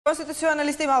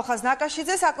კონსტიტუციონალისტი მალხაზ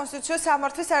ნაკაშიძე საკონსტიტუციო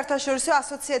სამართლის საერთაშორისო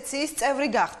ასოციაციის წევრი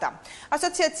გახდა.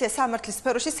 ასოციაცია სამართლის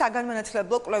სფეროში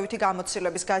საგანმანათლებლო კვლევითი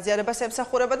გამოცდილების გაზიარებას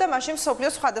ემსახურება და მაშინ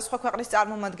მსოფლიოს სხვადასხვა ქვეყნის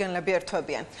წარმომადგენლები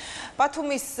ერთვებიან.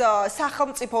 ბათუმის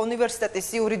სახელმწიფო უნივერსიტეტის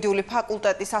იურიდიული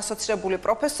ფაკულტეტის ასოცირებული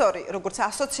პროფესორი, როგორც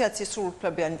ასოციაციის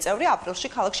სრულუფლებიანი წევრი, აპრილში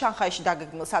ქალაქ შანხაიში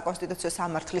დაგეგმილ საკონსტიტუციო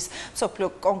სამართლის მსოფლიო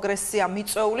კონგრესია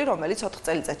მიწვეული, რომელიც 4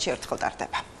 წელიწადში ერთხელ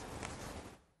ტარდება.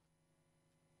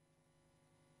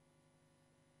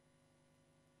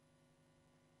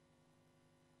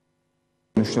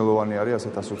 მნიშვნელოვანი არის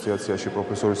ასეთ ასოციაციაში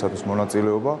პროფესორისათვის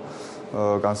მონაწილეობა,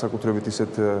 განსაკუთრებით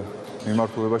ისეთ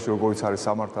მიმართულებაში, როგორიც არის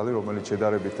სამართალი, რომელიც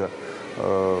შედარებით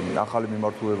ახალი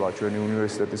მიმართულებაა ჩვენი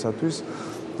უნივერსიტეტისათვის.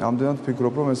 ამდენად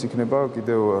ვფიქრობ, რომ ეს იქნება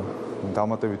კიდევ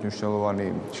დამატებით მნიშვნელოვანი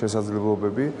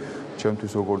შესაძლებლობები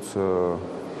ჩემთვის როგორც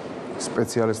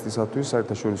სპეციალისტისათვის,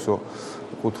 საერთაშორისო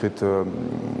კუთხით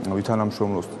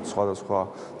ვითანამშრომლოს სხვადასხვა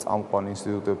წამყვან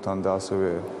ინსტიტუტებთან და ასევე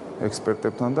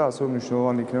ექსპერტებთან და ასევე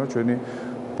მნიშვნელოვანი იქნება ჩვენი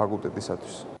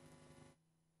ფაკულტეტისათვის.